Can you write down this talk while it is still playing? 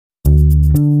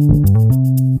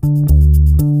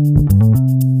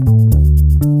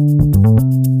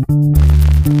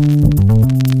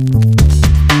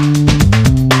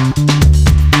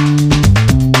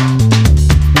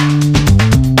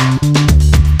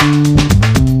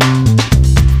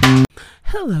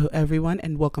everyone,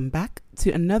 and welcome back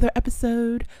to another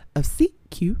episode of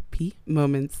CQP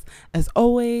Moments. As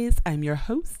always, I'm your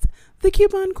host, the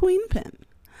Coupon Queen Pin.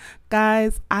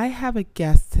 Guys, I have a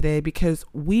guest today because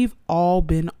we've all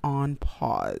been on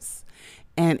pause,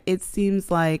 and it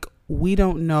seems like we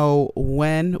don't know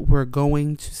when we're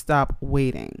going to stop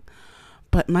waiting.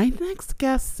 But my next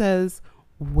guest says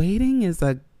waiting is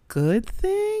a good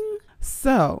thing.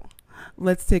 So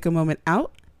let's take a moment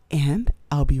out, and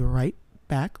I'll be right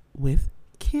back with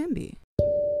Candy.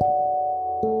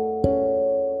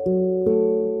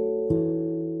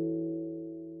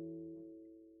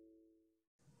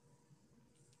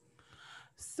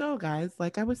 So, guys,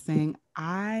 like I was saying,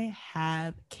 I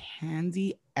have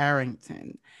Candy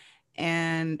Arrington.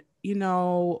 And,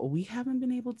 we haven't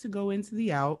been able to go into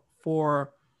the out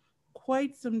for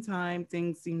quite some time.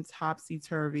 Things seem topsy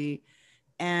turvy.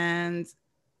 And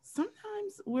sometimes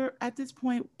we're at this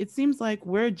point, it seems like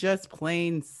we're just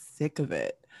plain sick of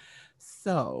it.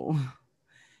 So,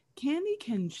 Candy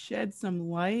can shed some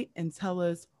light and tell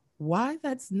us why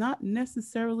that's not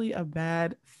necessarily a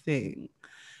bad thing.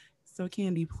 So,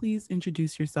 Candy, please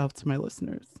introduce yourself to my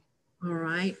listeners. All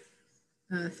right.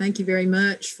 Thank you very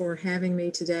much for having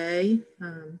me today.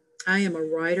 I am a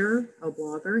writer, a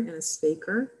blogger, and a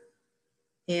speaker.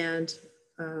 And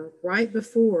right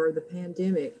before the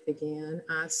pandemic began,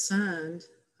 I signed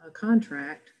a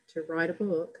contract to write a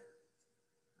book,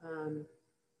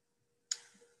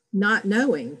 not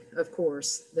knowing, of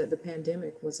course, that the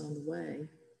pandemic was on the way.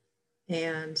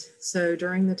 And so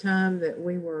during the time that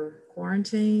we were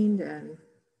quarantined and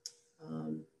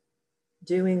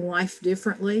doing life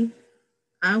differently,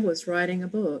 I was writing a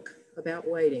book about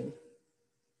waiting.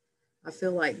 I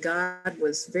feel like God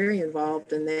was very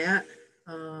involved in that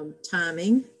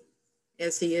timing,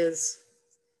 as He is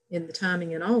in the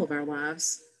timing in all of our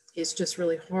lives. It's just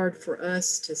really hard for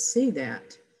us to see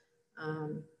that.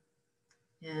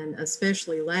 And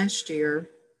especially last year,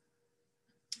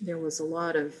 there was a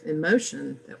lot of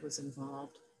emotion that was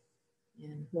involved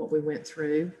in what we went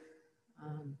through.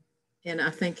 And I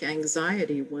think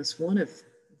anxiety was one of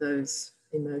those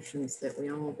emotions that we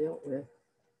all dealt with.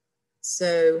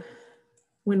 So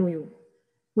when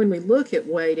we look at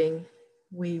waiting,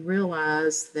 we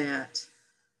realize that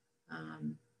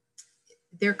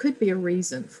there could be a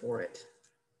reason for it.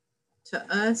 To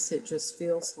us, it just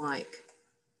feels like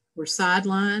we're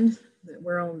sidelined, that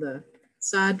we're on the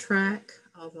sidetrack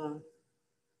of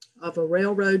a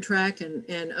railroad track,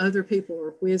 and other people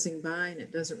are whizzing by, and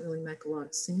it doesn't really make a lot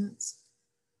of sense.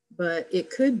 But it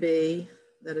could be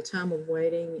that a time of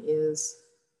waiting is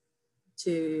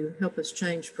to help us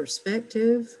change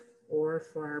perspective, or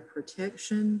for our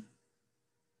protection,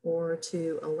 or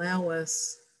to allow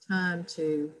us time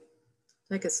to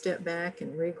take a step back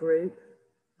and regroup.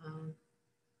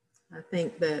 I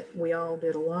think that we all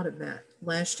did a lot of that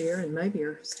last year, and maybe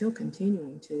are still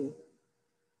continuing to.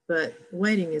 But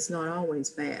waiting is not always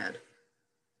bad.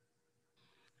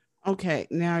 Okay,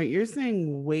 now you're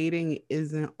saying waiting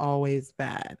isn't always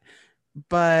bad,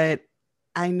 but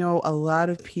I know a lot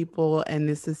of people, and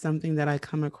this is something that I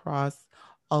come across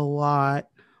a lot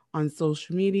on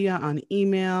social media, on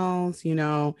emails,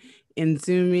 in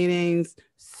Zoom meetings.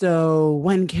 So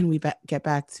when can we get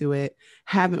back to it?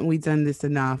 Haven't we done this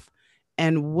enough?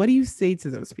 And what do you say to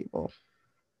those people?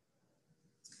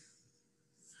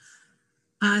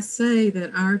 I say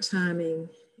that our timing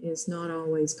is not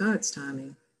always God's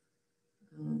timing.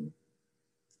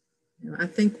 I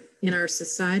think in our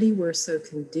society, we're so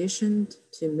conditioned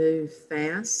to move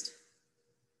fast.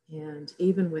 And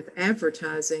even with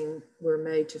advertising, we're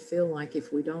made to feel like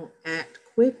if we don't act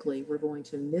quickly, we're going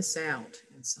to miss out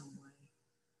in some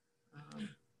way.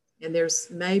 And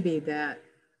there's maybe that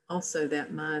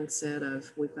mindset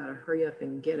of we've got to hurry up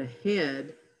and get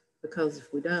ahead, because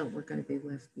if we don't, we're going to be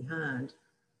left behind.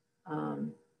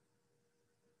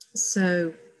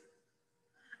 So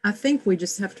I think we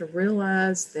just have to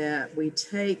realize that we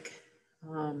take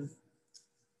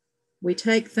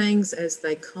things as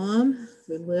they come.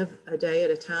 We live a day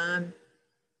at a time,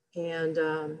 and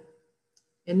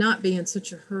not be in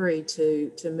such a hurry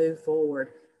to move forward.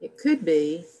 It could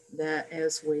be that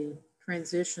as we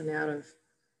transition out of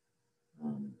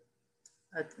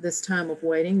this time of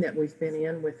waiting that we've been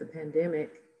in with the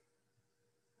pandemic,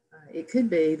 it could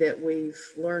be that we've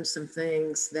learned some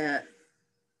things that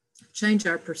change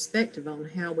our perspective on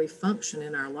how we function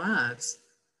in our lives.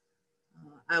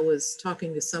 I was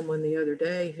talking to someone the other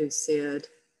day who said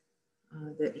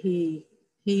that he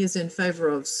is in favor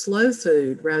of slow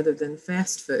food rather than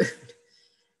fast food.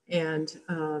 And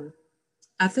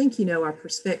I think, our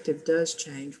perspective does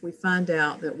change. We find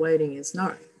out that waiting is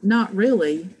not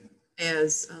really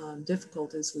as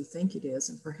difficult as we think it is.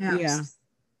 And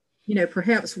Yeah, perhaps,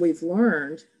 perhaps we've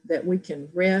learned that we can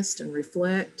rest and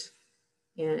reflect,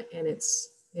 and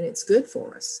it's good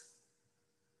for us.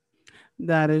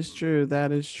 that is true.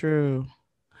 That is true.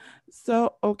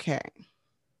 So, okay,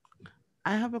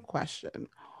 I have a question.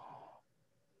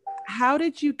 How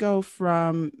did you go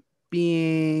from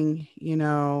being,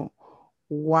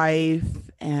 wife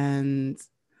and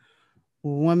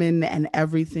woman and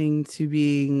everything to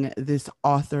being this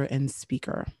author and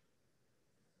speaker?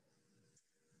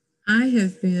 I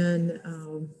have been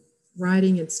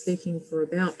writing and speaking for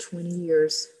about 20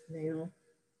 years now,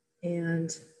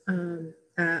 and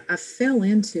I fell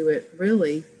into it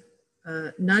really,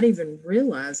 not even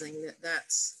realizing that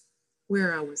that's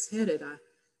where I was headed.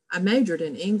 I majored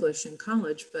in English in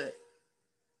college, but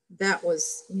that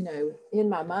was, in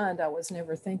my mind, I was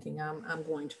never thinking I'm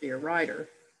going to be a writer.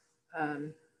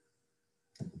 Um,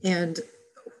 and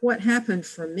what happened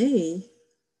for me,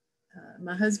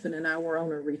 my husband and I were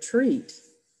on a retreat,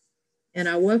 and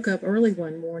I woke up early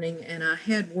one morning and I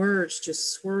had words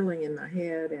just swirling in my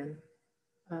head. And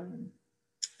um,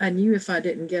 I knew if I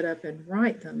didn't get up and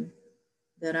write them,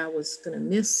 that I was going to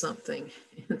miss something.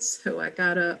 And so I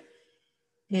got up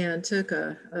and took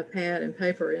a pad and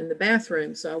paper in the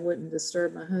bathroom so I wouldn't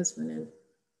disturb my husband,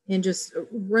 and just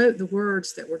wrote the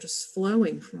words that were just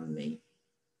flowing from me.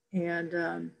 And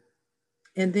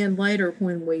then later,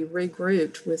 when we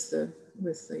regrouped with the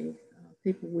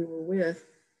people we were with,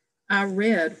 I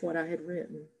read what I had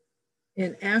written.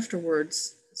 And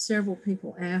afterwards, several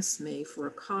people asked me for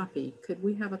a copy. Could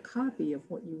we have a copy of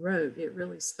what you wrote? It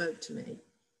really spoke to me.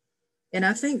 And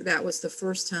I think that was the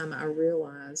first time I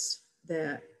realized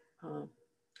that uh,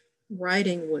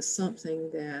 writing was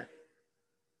something that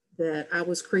I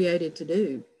was created to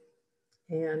do.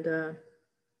 And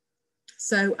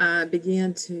so I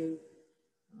began to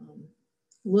um,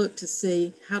 look to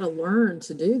see how to learn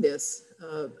to do this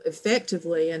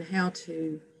effectively, and how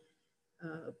to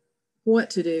what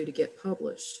to do to get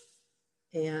published.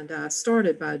 And I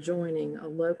started by joining a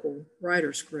local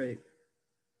writers group.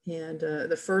 And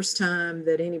the first time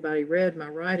that anybody read my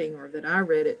writing, or that I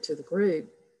read it to the group,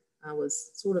 I was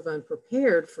sort of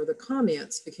unprepared for the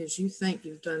comments, because you think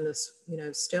you've done this,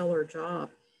 stellar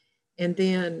job. And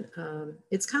then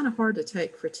it's kind of hard to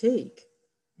take critique.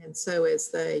 And so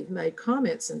as they made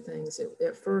comments and things,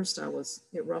 at first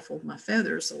it ruffled my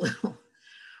feathers a little.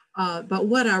 But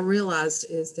what I realized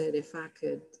is that if I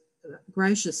could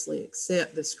graciously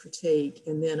accept this critique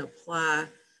and then apply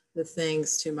the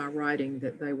things to my writing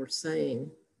that they were saying,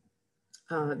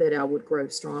 that I would grow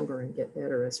stronger and get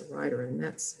better as a writer. And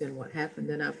that's been what happened.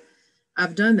 And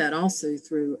I've done that also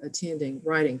through attending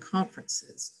writing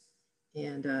conferences.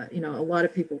 And, a lot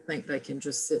of people think they can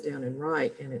just sit down and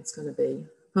write and it's going to be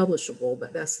publishable,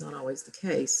 but that's not always the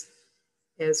case.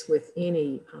 As with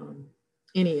any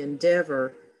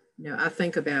endeavor, I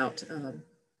think about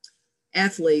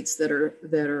athletes that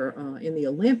are in the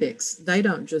Olympics. They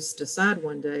don't just decide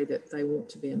one day that they want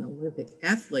to be an Olympic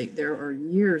athlete. There are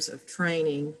years of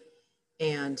training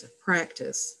and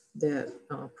practice that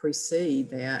precede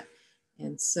that,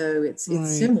 and so it's Right.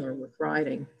 similar with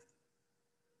writing.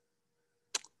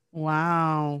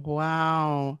 Wow.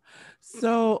 Wow.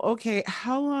 So, okay,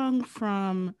 how long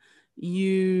from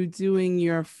you doing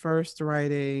your first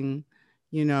writing,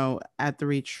 at the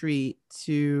retreat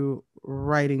to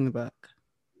writing the book?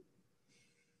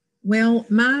 Well,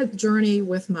 my journey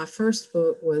with my first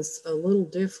book was a little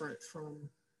different from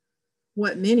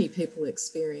what many people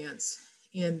experience,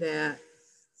 in that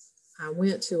I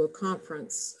went to a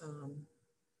conference,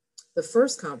 the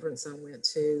first conference I went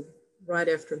to right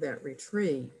after that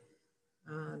retreat.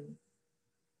 Um,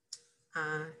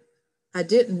 I, I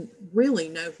didn't really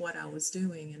know what I was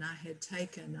doing, and I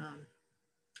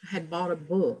had bought a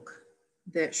book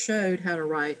that showed how to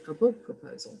write a book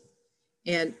proposal.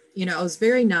 And, I was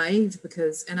very naive,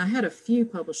 and I had a few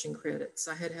publishing credits.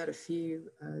 I had had a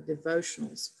few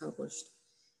devotionals published.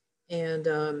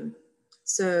 And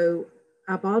so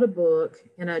I bought a book,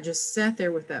 and I just sat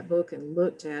there with that book and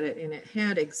looked at it, and it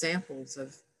had examples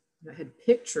it had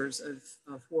pictures of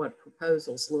what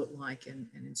proposals look like, and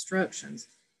instructions.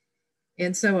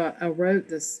 And so I wrote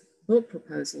this book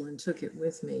proposal and took it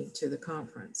with me to the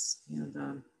conference.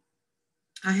 And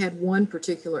I had one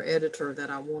particular editor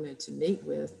that I wanted to meet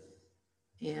with,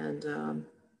 and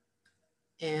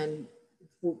and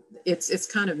it's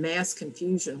kind of mass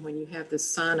confusion when you have this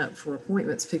sign up for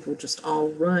appointments. People just all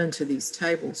run to these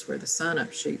tables where the sign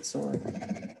up sheets are,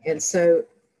 and so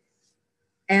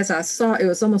as I saw, it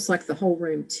was almost like the whole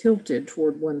room tilted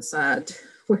toward one side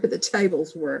where the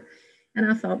tables were. And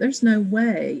I thought, there's no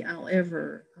way I'll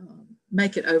ever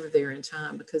make it over there in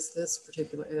time, because this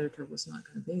particular editor was not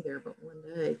going to be there but one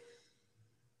day.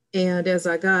 And as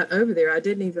I got over there, I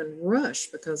didn't even rush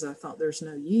because I thought there's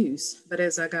no use. But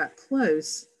as I got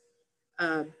close,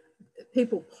 uh,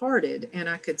 people parted and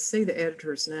I could see the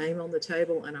editor's name on the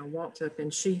table. And I walked up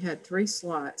and she had 3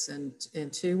 slots, and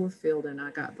 2 were filled, and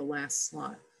I got the last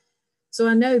slot. So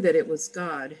I know that it was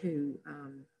God who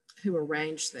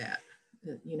arranged that,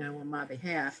 on my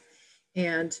behalf.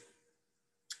 And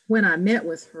when I met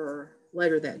with her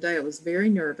later that day, I was very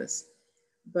nervous.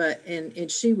 But and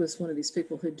she was one of these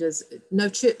people who does no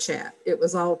chit chat. It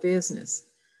was all business.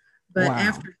 But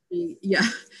Wow.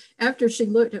 after she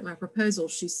looked at my proposal,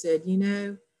 she said,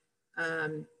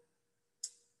 um,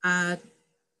 I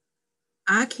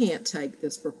I can't take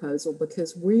this proposal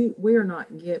because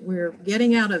we're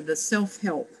getting out of the self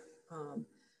help um,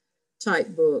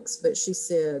 type books. But she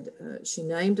said, she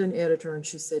named an editor and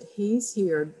she said, he's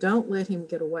here. Don't let him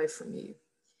get away from you.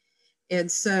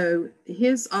 And so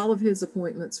all of his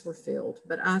appointments were filled,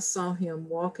 but I saw him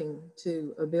walking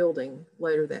to a building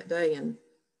later that day, and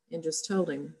just told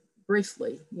him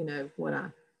briefly, what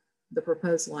the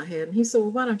proposal I had. And he said,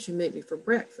 well, why don't you meet me for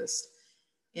breakfast?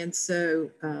 And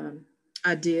so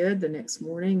I did the next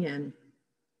morning.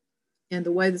 And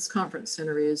the way this conference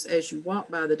center is, as you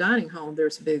walk by the dining hall,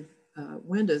 there's big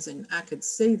windows, and I could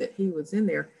see that he was in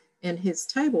there, and his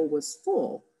table was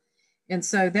full. And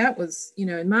so that was,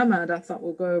 in my mind, I thought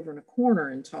we'll go over in a corner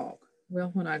and talk. Well,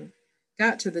 when I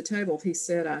got to the table, he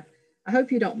said, I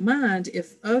hope you don't mind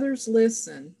if others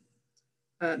listen.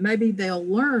 Maybe they'll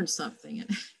learn something.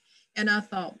 And I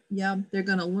thought, yeah, they're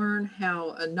going to learn how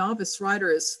a novice writer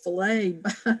is filleted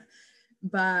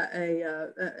by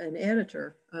an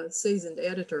editor, a seasoned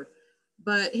editor.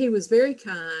 But he was very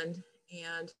kind,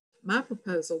 and my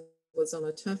proposal was on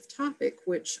a tough topic,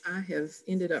 which I have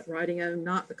ended up writing on,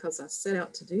 not because I set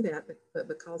out to do that, but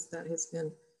because that has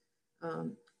been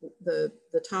the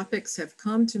topics have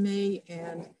come to me,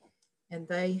 and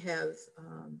they have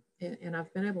and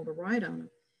I've been able to write on them.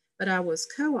 But I was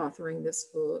co-authoring this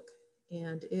book,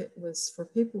 and it was for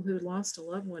people who lost a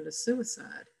loved one to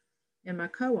suicide, and my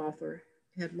co-author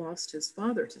had lost his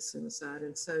father to suicide.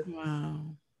 And so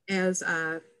Wow. as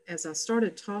I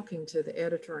started talking to the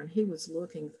editor, and he was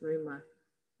looking through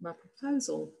my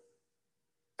proposal,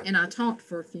 and I talked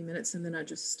for a few minutes, and then I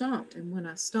just stopped. And when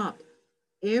I stopped,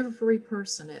 every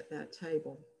person at that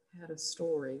table had a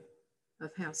story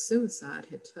of how suicide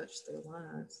had touched their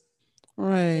lives.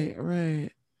 Right,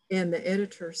 right. And the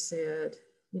editor said,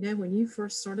 when you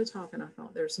first started talking, I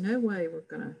thought, there's no way we're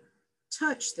going to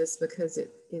touch this, because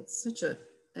it's such a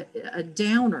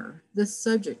downer. This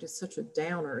subject is such a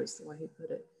downer, is the way he put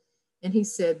it. And he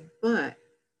said, but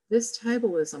this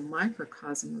table is a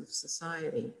microcosm of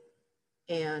society.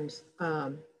 And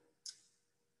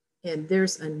and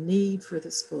there's a need for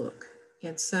this book.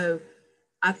 And so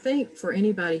I think for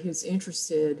anybody who's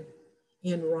interested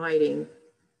in writing,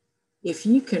 if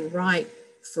you can write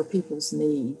for people's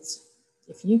needs,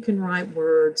 if you can write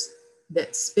words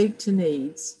that speak to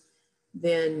needs,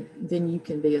 then you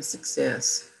can be a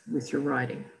success with your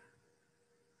writing.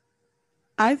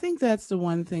 I think that's the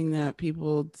one thing that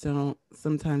people don't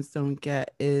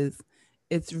get is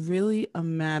it's really a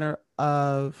matter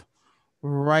of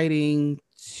writing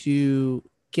to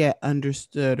get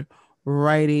understood,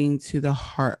 writing to the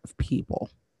heart of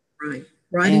people. Right.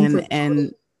 Writing for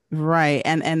And right.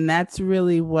 And that's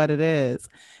really what it is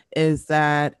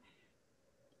that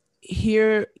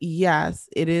here, yes,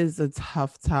 it is a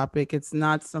tough topic. It's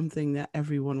not something that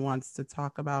everyone wants to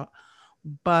talk about,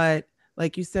 but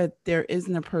like you said, there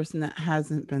isn't a person that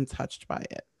hasn't been touched by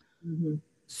it. mm-hmm.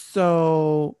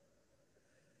 So,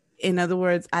 in other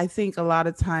words, I think a lot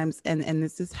of times, and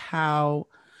this is how,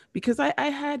 because I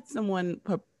had someone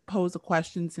pose a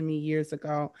question to me years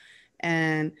ago,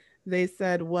 and they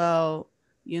said, well,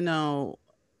 you know,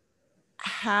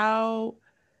 how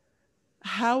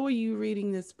how are you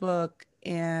reading this book,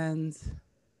 and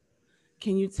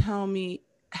can you tell me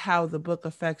how the book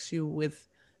affects you with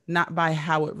not by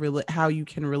how you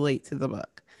can relate to the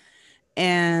book.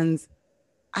 And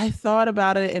I thought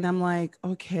about it and I'm like,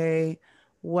 okay,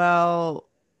 well,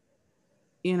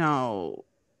 you know,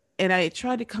 and I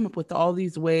tried to come up with all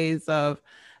these ways of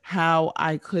how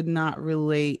I could not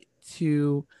relate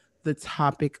to the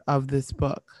topic of this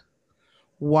book,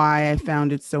 why I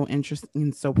found it so interesting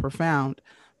and so profound.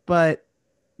 But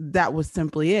that was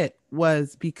simply it,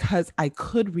 was because I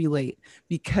could relate,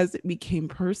 because it became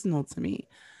personal to me.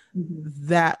 Mm-hmm.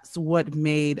 That's what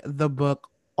made the book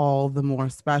all the more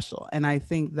special. And I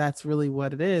think that's really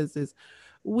what it is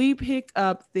We pick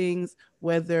up things,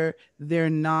 whether they're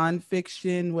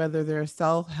nonfiction, whether they're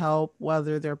self help,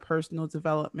 whether they're personal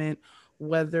development,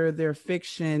 whether they're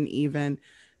fiction, even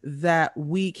that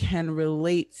we can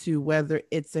relate to, whether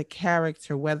it's a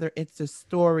character, whether it's a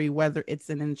story, whether it's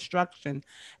an instruction.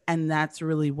 And that's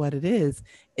really what it is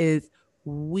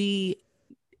we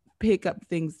pick up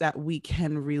things that we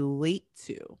can relate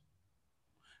to.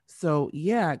 So,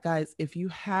 yeah, guys, if you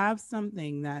have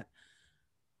something that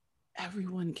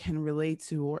everyone can relate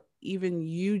to, or even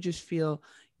you just feel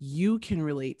you can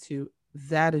relate to,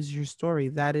 that is your story.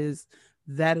 That is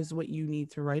what you need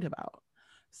to write about.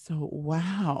 So,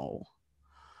 wow.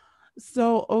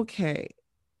 So, okay.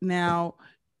 Now,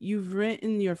 you've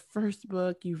written your first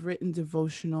book, you've written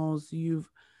devotionals, you've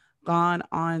gone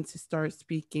on to start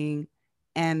speaking,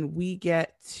 and we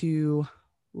get to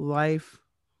life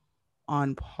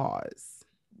on pause.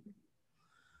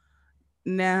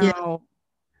 Yeah. Now,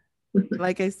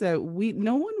 like I said, we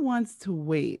no one wants to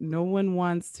wait. No one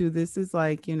wants to. This is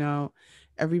like,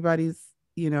 everybody's,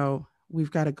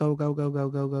 we've got to go, go, go, go,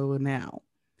 go, go now.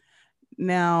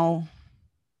 Now,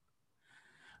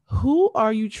 who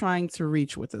are you trying to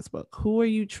reach with this book? Who are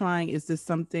you trying? Is this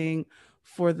something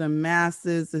for the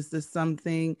masses? Is this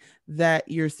something that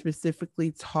you're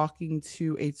specifically talking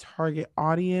to a target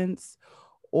audience?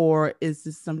 Or is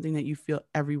this something that you feel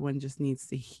everyone just needs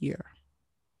to hear?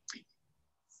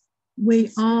 We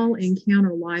all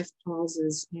encounter life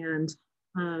pauses. And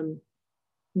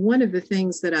one of the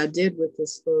things that I did with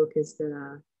this book is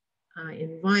that I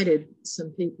invited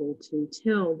some people to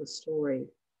tell the story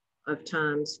of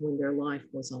times when their life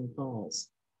was on pause.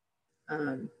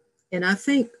 Um, and I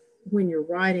think when you're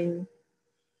writing,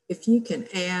 if you can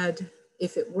add,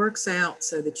 if it works out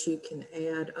so that you can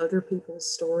add other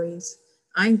people's stories,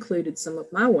 I included some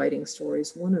of my waiting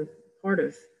stories. One of part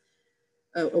of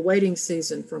a waiting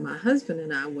season for my husband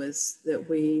and I was that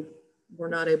we were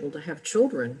not able to have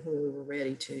children when we were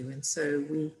ready to. And so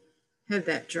we had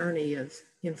that journey of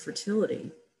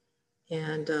infertility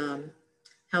and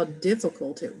how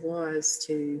difficult it was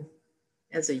to,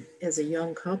 as a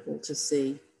young couple, to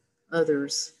see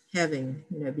others having,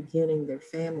 beginning their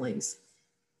families.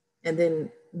 And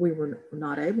then we were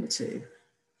not able to,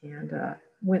 and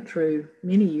went through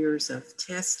many years of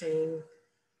testing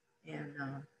and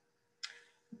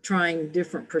trying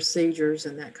different procedures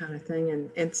and that kind of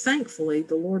thing. And thankfully,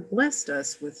 the Lord blessed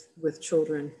us with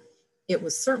children. It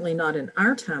was certainly not in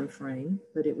our time frame,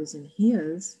 but it was in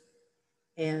His.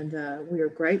 And we are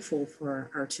grateful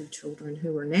for our two children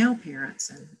who are now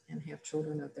parents and have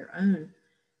children of their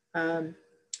own.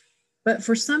 But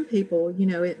for some people,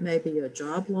 it may be a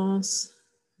job loss.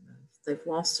 They've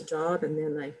lost a job and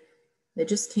then they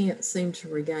just can't seem to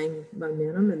regain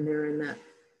momentum and they're in that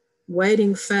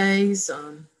waiting phase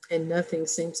and nothing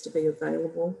seems to be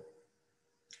available.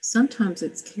 Sometimes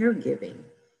it's caregiving.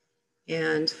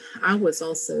 And I was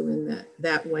also in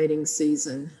that waiting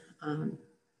season.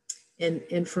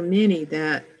 And for many,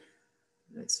 that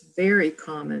it's very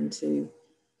common to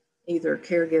either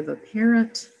caregive a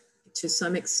parent to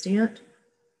some extent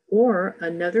or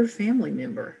another family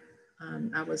member.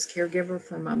 I was caregiver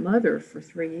for my mother for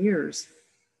 3 years.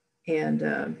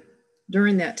 And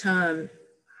during that time,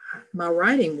 my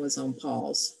writing was on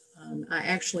pause. I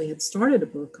actually had started a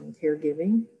book on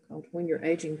caregiving called When Your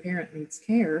Aging Parent Needs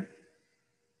Care,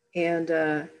 and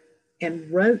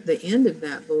wrote the end of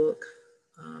that book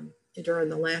during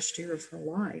the last year of her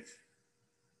life.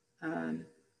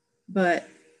 But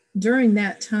during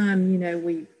that time,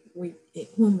 we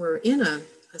when we're in a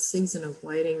season of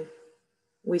waiting,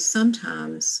 we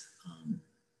sometimes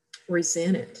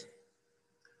resent it.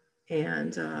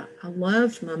 And I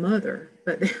loved my mother,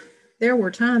 but there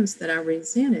were times that I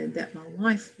resented that my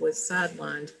life was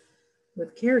sidelined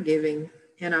with caregiving,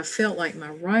 and I felt like my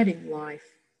writing life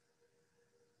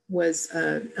was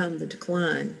on the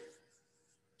decline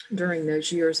during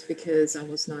those years because I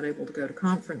was not able to go to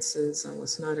conferences. I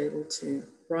was not able to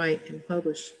write and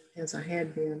publish as I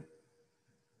had been,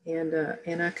 and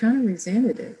I kind of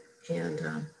resented it.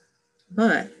 And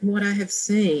but what I have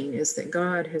seen is that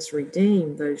God has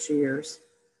redeemed those years.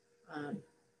 Um,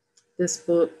 this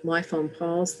book, Life on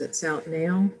Pause, that's out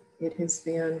now, it has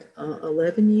been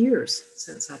 11 years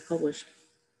since I published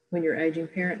When Your Aging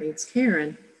Parent Needs Care.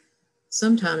 And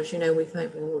sometimes, we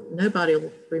think, well, nobody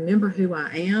will remember who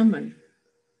I am,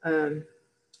 and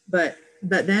but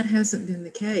that hasn't been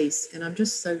the case. And I'm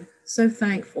just so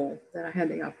thankful that I had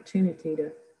the opportunity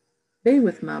to be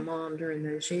with my mom during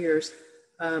those years.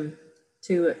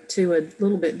 To a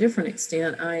little bit different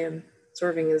extent, I am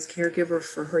serving as caregiver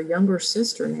for her younger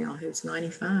sister now, who's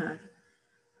 95.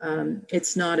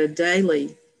 It's not a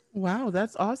daily Wow,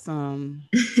 that's awesome.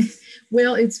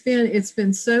 Well, it's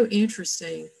been so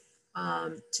interesting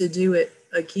to do it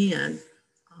again.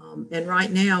 And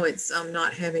right now, it's I'm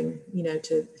not having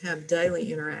to have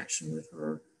daily interaction with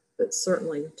her, but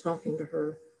certainly talking to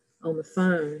her on the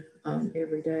phone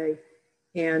every day.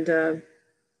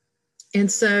 And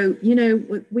so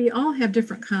we all have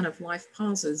different kind of life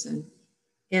pauses,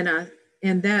 and I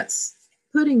and that's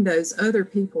putting those other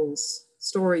people's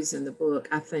stories in the book.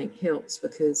 I think helps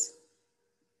because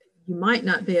you might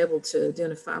not be able to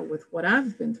identify with what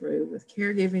I've been through with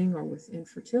caregiving or with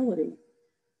infertility,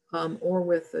 or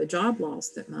with a job loss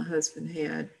that my husband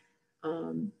had.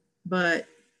 Um, but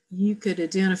you could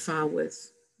identify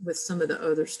with some of the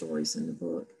other stories in the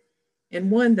book. And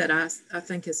one that I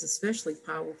think is especially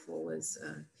powerful is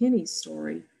Penny's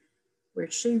story, where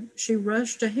she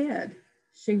rushed ahead.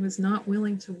 She was not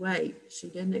willing to wait. She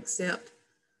didn't accept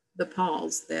the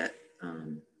pause that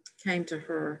came to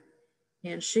her,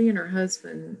 and she and her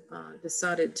husband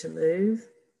decided to move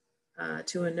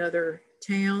to another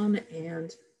town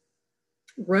and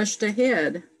rushed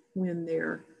ahead when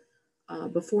their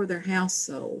before their house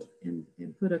sold, and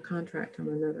put a contract on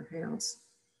another house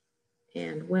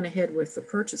and went ahead with the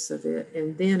purchase of it.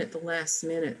 And then at the last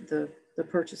minute, the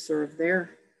purchaser of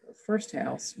their first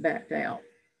house backed out.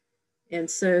 And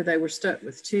so they were stuck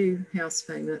with two house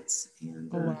payments. And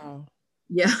Oh, wow.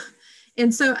 yeah.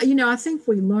 And so, I think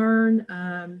we learn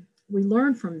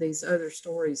from these other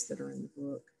stories that are in the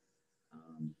book.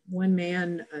 One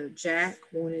man, Jack,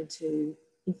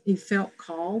 he felt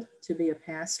called to be a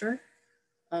pastor,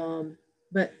 um,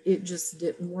 but it just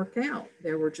didn't work out.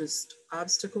 There were just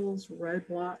obstacles,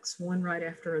 roadblocks, one right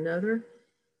after another.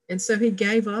 And so he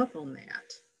gave up on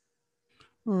that.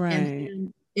 And Right.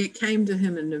 then it came to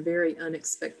him in a very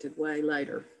unexpected way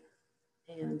later.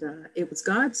 And it was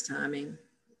God's timing.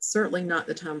 It's certainly not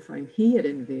the time frame he had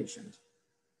envisioned,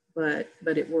 but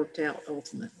it worked out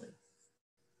ultimately.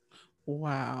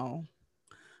 Wow.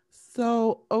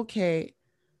 So, okay,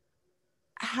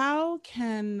 how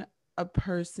can a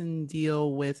person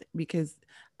deal with, because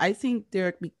I think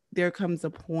there comes a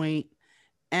point,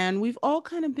 and we've all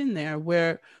kind of been there,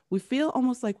 where we feel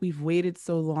almost like we've waited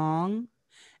so long,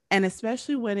 and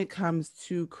especially when it comes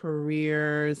to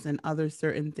careers and other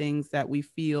certain things that we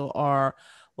feel are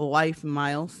life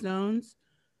milestones,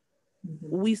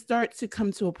 Mm-hmm. we start to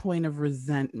come to a point of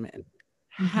resentment.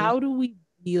 Mm-hmm. How do we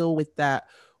deal with that?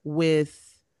 With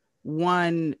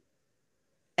one,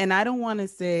 and I don't want to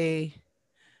say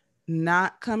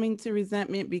not coming to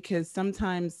resentment, because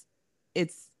sometimes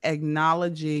it's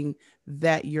acknowledging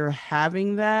that you're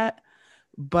having that,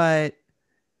 but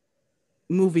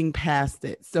moving past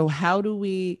it. So how do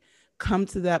we come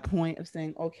to that point of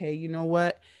saying, okay, you know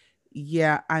what?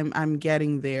 Yeah, I'm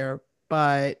getting there,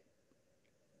 but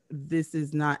this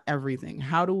is not everything.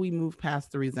 How do we move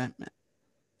past the resentment?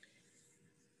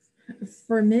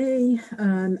 For me,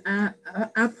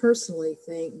 I personally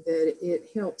think that it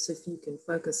helps if you can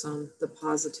focus on the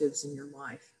positives in your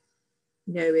life.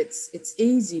 It's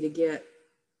easy to get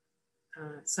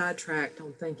sidetracked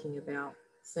on thinking about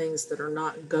things that are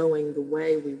not going the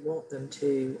way we want them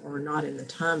to, or not in the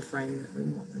time frame that we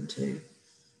want them to.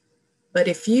 But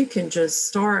if you can just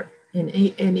start and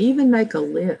even make a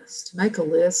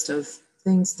list of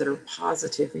things that are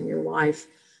positive in your life,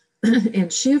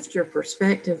 and shift your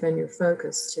perspective and your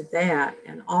focus to that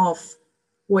and off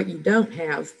what you don't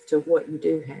have to what you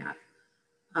do have.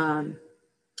 Um,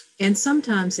 and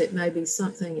sometimes it may be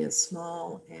something as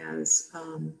small as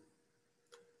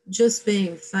just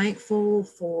being thankful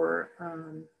for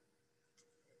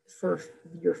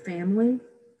your family,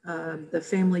 the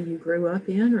family you grew up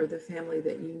in, or the family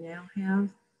that you now have.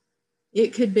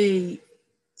 It could be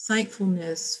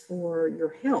thankfulness for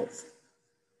your health.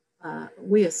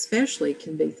 We especially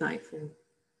can be thankful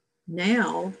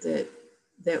now that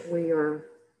we are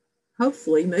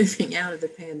hopefully moving out of the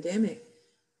pandemic.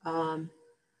 Um,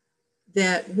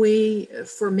 that we,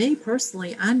 for me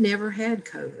personally, I never had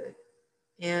COVID,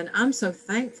 and I'm so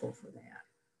thankful for that.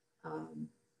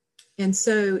 And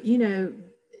so,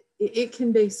 it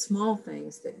can be small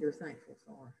things that you're thankful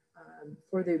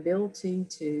for the ability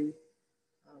to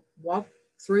walk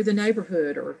through the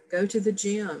neighborhood or go to the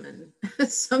gym.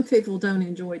 And some people don't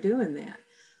enjoy doing that.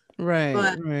 Right,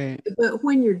 But right.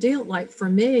 when you're dealing, like for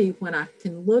me, when I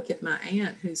can look at my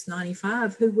aunt who's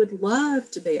 95, who would love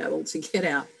to be able to get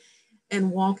out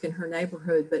and walk in her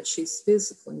neighborhood, but she's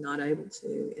physically not able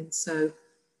to. And so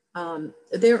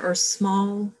there are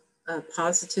small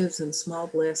positives and small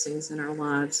blessings in our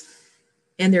lives,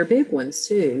 and they're big ones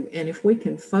too. And if we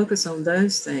can focus on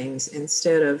those things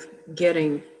instead of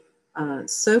getting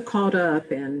so caught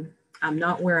up in I'm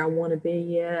not where I want to be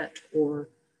yet, or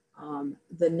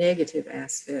the negative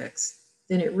aspects,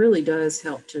 then it really does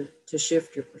help to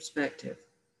shift your perspective.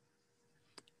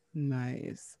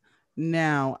 Nice.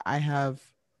 Now I have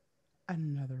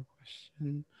another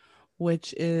question,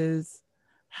 which is,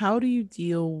 how do you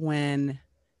deal when,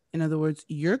 in other words,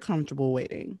 you're comfortable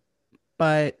waiting,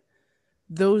 but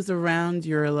those around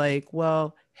you are like,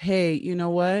 well, hey, you know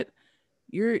what?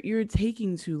 You're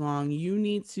taking too long. You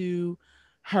need to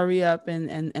hurry up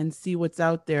and see what's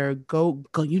out there. Go,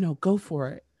 go for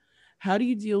it. How do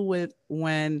you deal with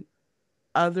when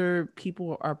other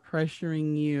people are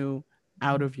pressuring you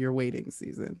out of your waiting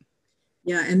season?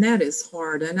 Yeah, and that is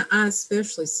hard. And I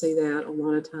especially see that a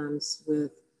lot of times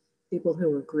with people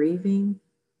who are grieving.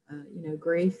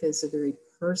 Grief is a very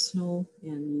personal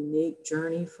and unique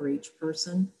journey for each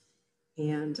person.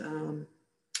 And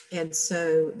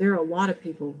so there are a lot of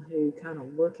people who kind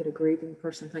of look at a grieving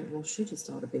person and think, well, she just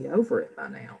ought to be over it by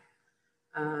now.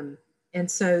 Um, and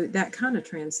so that kind of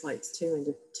translates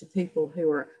too into people who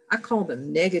are, I call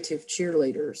them negative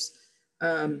cheerleaders.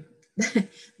 Um,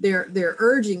 they're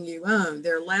urging you on,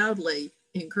 they're loudly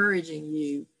encouraging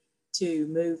you to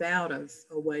move out of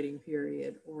a waiting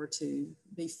period, or to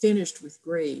be finished with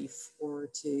grief, or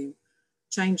to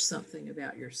change something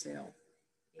about yourself.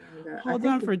 And I Hold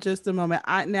think on for just a moment.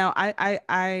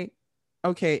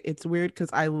 Okay, it's weird because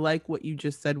I like what you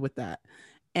just said with that.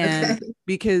 okay, And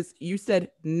because you said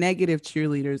negative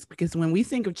cheerleaders, because when we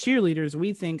think of cheerleaders,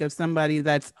 we think of somebody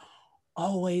that's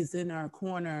always in our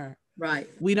corner. right,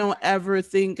 We don't ever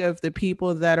think of the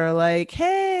people that are like,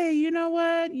 hey, you know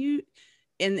what?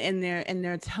 And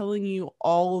they're telling you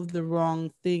all of the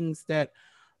wrong things that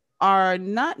are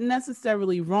not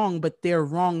necessarily wrong, but they're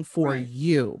wrong for right,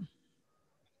 you.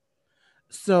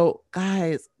 So,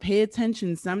 guys, pay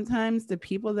attention. Sometimes the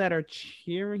people that are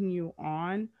cheering you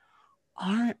on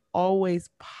aren't always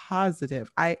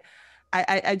positive. I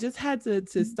just had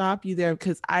to stop you there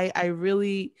because I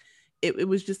really it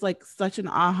was just like such an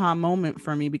aha moment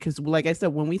for me because like I said,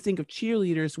 when we think of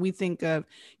cheerleaders, we think of,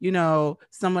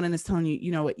 someone is telling you,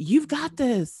 you know what, you've got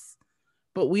this.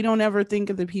 But we don't ever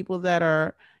think of the people that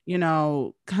are,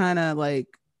 kind of like,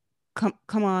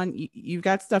 come on, you've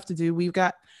got stuff to do. We've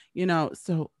got,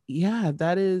 so yeah,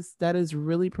 that is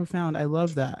really profound. I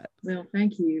love that. well,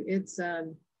 thank you. It's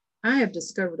I have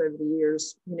discovered over the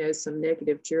years, some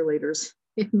negative cheerleaders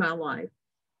in my life,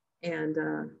 and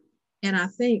I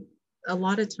think a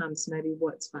lot of times maybe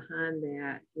what's behind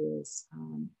that is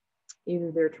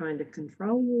either they're trying to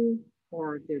control you,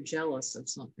 or they're jealous of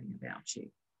something about you.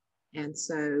 And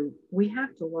so we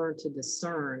have to learn to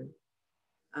discern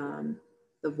um,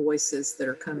 the voices that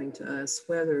are coming to us,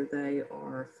 whether they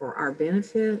are for our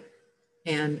benefit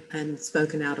and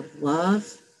spoken out of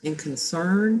love and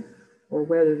concern, or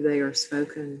whether they are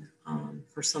spoken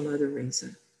for some other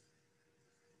reason.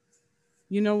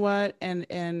 You know what?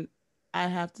 And I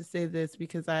have to say this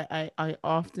because I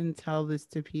often tell this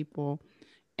to people,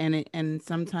 and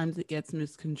sometimes it gets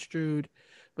misconstrued,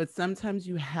 but sometimes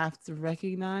you have to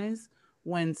recognize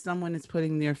when someone is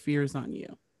putting their fears on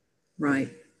you, Right,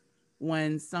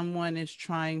 when someone is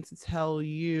trying to tell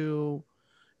you,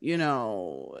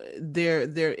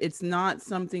 they're it's not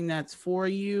something that's for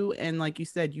you. And like you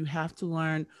said, you have to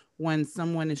learn when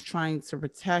someone is trying to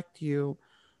protect you,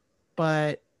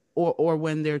 but or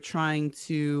when they're trying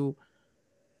to,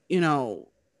 you know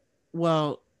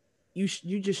well, you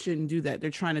just shouldn't do that.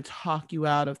 They're trying to talk you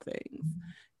out of things.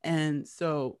 And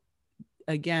so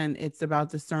again, it's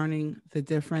about discerning the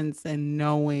difference and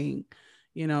knowing,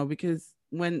 because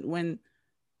when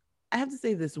I have to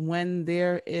say this, when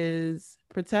there is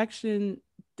protection,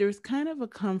 there's kind of a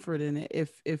comfort in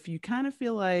it. If you kind of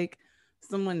feel like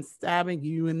someone's stabbing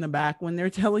you in the back when they're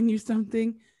telling you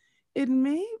something, it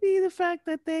may be the fact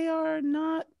that they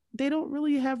don't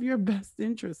really have your best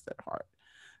interest at heart.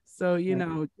 So,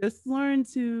 right, just learn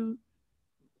to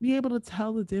be able to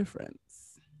tell the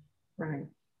difference. right.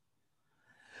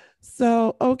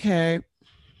 So, okay.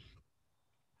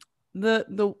 The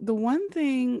one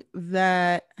thing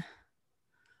that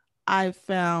I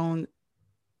found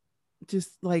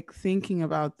just like thinking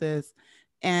about this,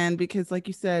 and because like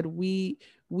you said, we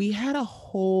had a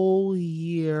whole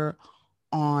year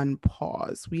on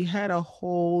pause. We had a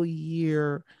whole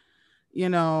year, you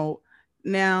know.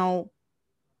 Now,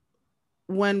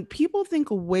 when people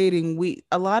think of waiting, we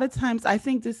a lot of times, I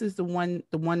think this is the one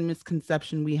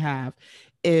misconception we have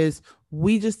is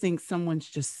we just think someone's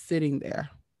just sitting there.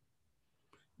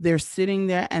 They're sitting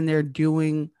there and they're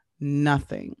doing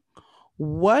nothing.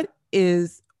 What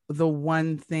is the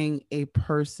one thing a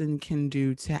person can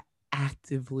do to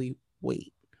actively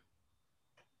wait?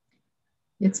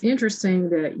 It's interesting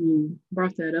that you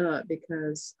brought that up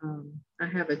because I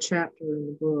have a chapter in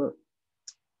the book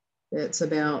that's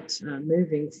about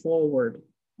moving forward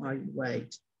while you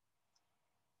wait.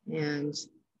 And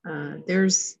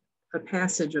there's a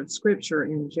passage of scripture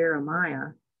in Jeremiah,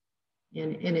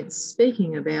 and it's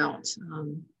speaking about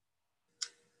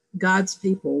God's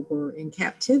people were in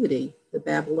captivity, the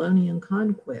Babylonian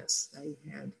conquest. They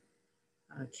had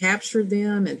captured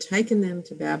them and taken them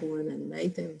to Babylon and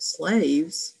made them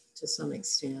slaves to some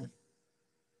extent.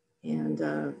 And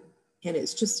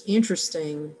it's just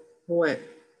interesting what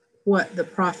the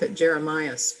prophet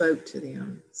Jeremiah spoke to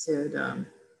them. He said,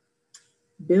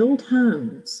 build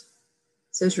homes.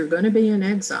 It says you're going to be in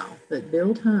exile, but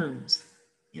build homes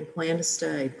and plan to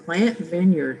stay. Plant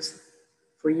vineyards,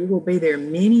 for you will be there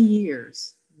many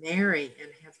years. Marry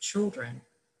and have children,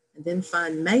 and then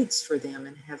find mates for them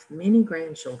and have many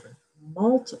grandchildren.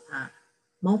 Multiply,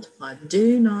 multiply,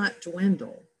 do not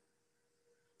dwindle.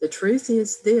 The truth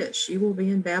is this: you will be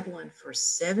in Babylon for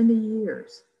 70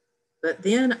 years, but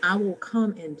then I will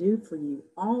come and do for you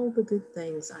all the good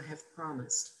things I have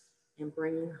promised and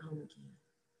bring you home again.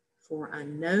 For I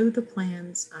know the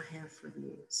plans I have for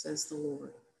you, says the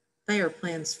Lord. They are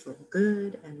plans for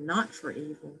good and not for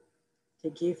evil, to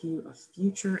give you a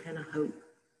future and a hope.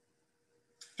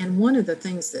 And one of the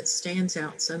things that stands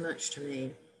out so much to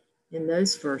me in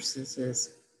those verses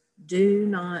is do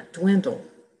not dwindle.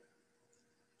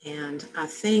 And I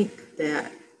think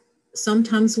that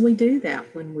sometimes we do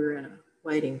that when we're in a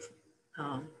waiting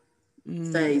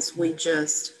phase.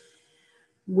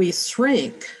 We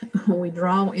shrink, we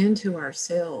draw into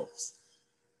ourselves,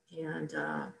 and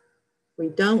we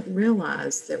don't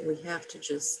realize that we have to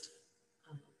just,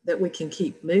 that we can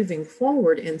keep moving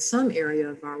forward in some area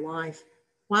of our life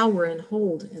while we're in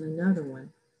hold in another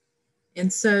one.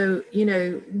 And so,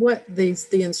 what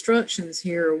the instructions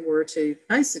here were to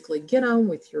basically get on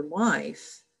with your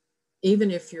life, even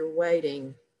if you're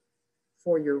waiting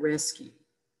for your rescue.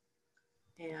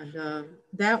 And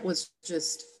that was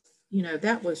just,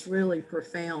 that was really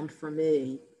profound for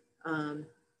me,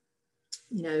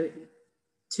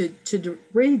 to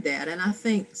read that. And I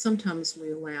think sometimes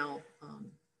we allow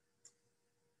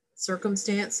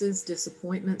circumstances,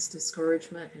 disappointments,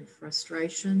 discouragement, and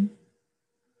frustration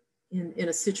in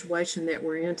a situation that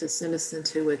we're in to send us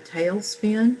into a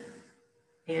tailspin,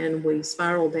 and we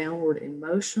spiral downward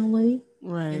emotionally,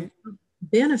 right, and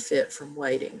benefit from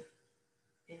waiting.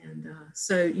 And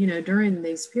so, during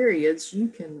these periods, you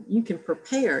can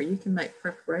prepare, you can make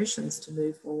preparations to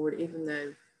move forward, even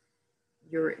though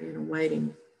you're in a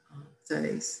waiting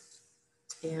phase.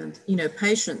 And,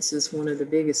 patience is one of the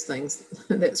biggest things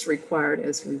that's required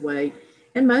as we wait.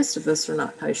 And most of us are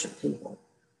not patient people.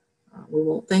 We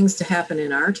want things to happen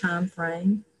in our time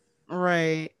frame.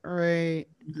 right.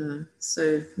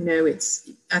 So,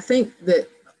 I think that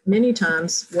many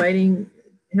times waiting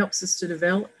helps us to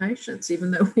develop patience, even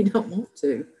though we don't want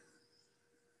to.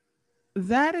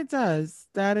 That it does.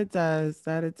 That it does.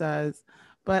 That it does.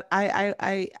 But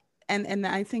and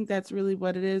I think that's really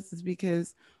what it is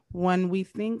because when we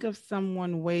think of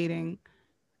someone waiting,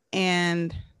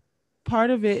 and part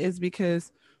of it is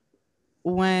because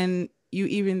when you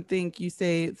even think, you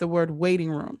say the word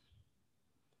waiting room,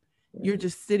 you're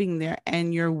just sitting there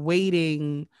and you're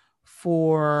waiting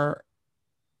for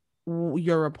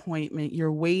your appointment.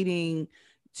 You're waiting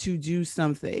to do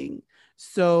something.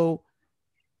 So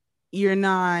you're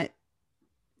not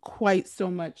quite so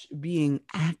much being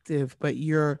active, but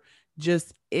you're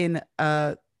just in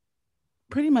a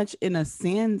pretty much in a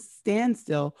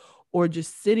standstill or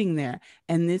just sitting there.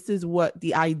 And this is what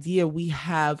the idea we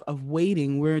have of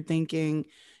waiting. We're thinking,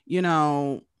 you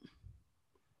know,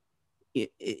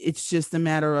 it's just a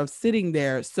matter of sitting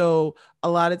there. So a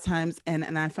lot of times,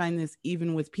 and I find this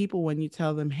even with people, when you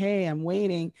tell them, hey, I'm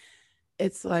waiting,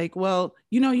 it's like, well,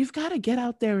 you've got to get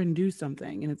out there and do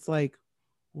something. And it's like,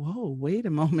 whoa, wait a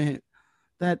moment.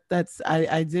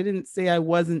 I didn't say I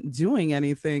wasn't doing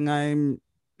anything. I'm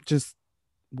just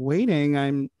waiting.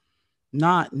 I'm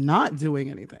not doing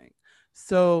anything.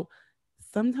 So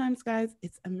sometimes, guys,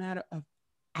 it's a matter of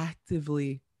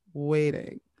actively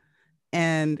waiting.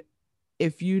 And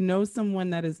if you know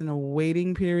someone that is in a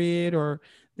waiting period or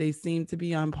they seem to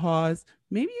be on pause,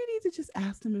 maybe you need to just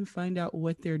ask them and find out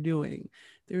what they're doing.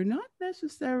 They're not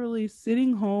necessarily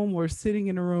sitting home or sitting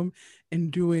in a room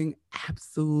and doing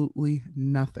absolutely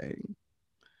nothing.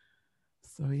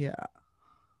 So yeah.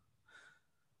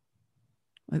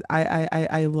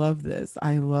 I love this.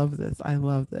 I love this. I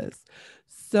love this.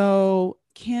 So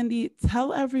Candy,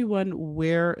 tell everyone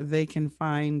where they can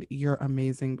find your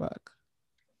amazing book.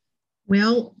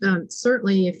 Well,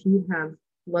 certainly if you have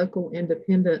local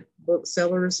independent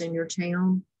booksellers in your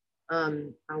town,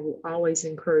 I will always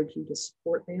encourage you to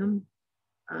support them.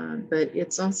 But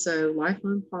it's also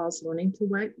Lifelong Pause Learning to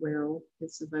Write Well.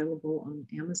 It's available on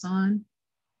Amazon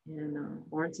and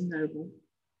Barnes and Noble.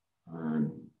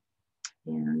 Um,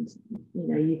 and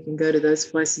you can go to those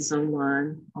places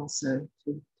online also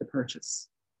to purchase.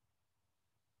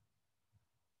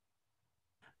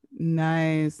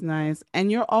 Nice, nice.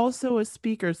 And you're also a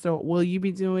speaker, so will you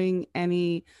be doing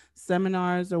any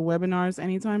seminars or webinars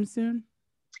anytime soon?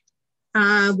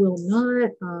 I will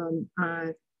not.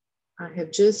 I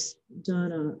have just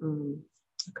done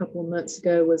a couple of months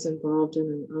ago, was involved in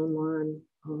an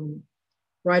online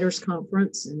writers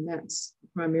conference, and that's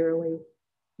primarily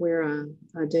where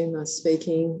I do my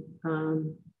speaking.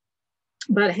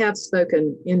 But I have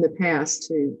spoken in the past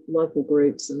to local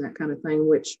groups and that kind of thing,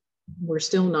 which we're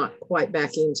still not quite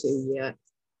back into yet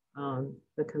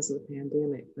because of the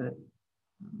pandemic.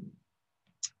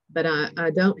 But I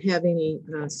don't have any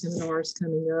seminars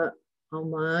coming up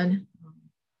online,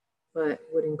 but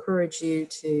would encourage you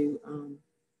to,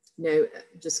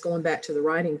 just going back to the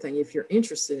writing thing, if you're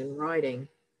interested in writing,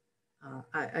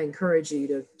 I encourage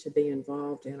you to be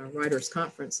involved in a writers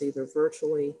conference, either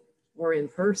virtually or in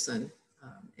person,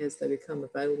 as they become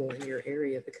available in your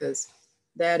area, because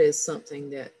that is something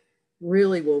that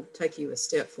really will take you a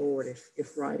step forward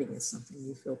if writing is something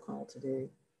you feel called to do.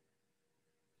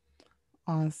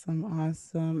 Awesome,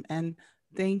 awesome. And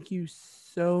thank you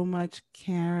so much,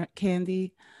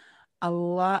 Candy. A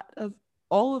lot of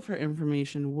all of her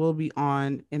information will be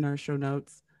on in our show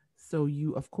notes. So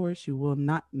you, of course, you will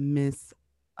not miss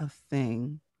a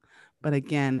thing. But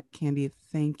again, Candy,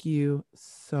 thank you Well,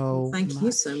 so thank you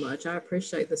much. so much. I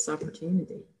appreciate this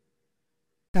opportunity.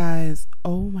 Guys,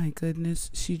 oh my goodness,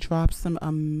 she dropped some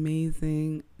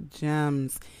amazing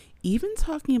gems. Even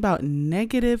talking about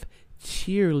negative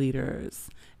cheerleaders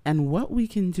and what we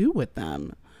can do with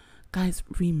them. Guys,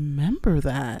 remember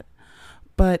that.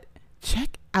 But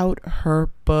check out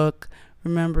her book.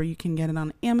 Remember, you can get it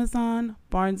on Amazon,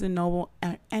 Barnes and Noble,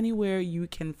 and anywhere you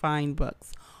can find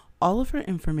books. All of her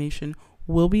information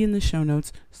will be in the show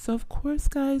notes. So, of course,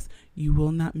 guys, you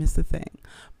will not miss a thing.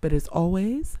 But as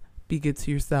always, be good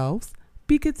to yourselves,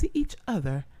 be good to each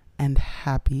other, and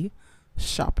happy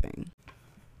shopping.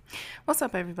 What's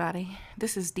up, everybody?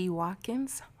 This is Dee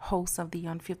Watkins, host of the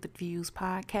Unfiltered Views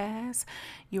podcast.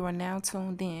 You are now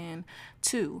tuned in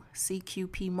to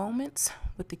CQP Moments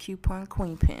with the Coupon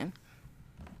Queen Pen.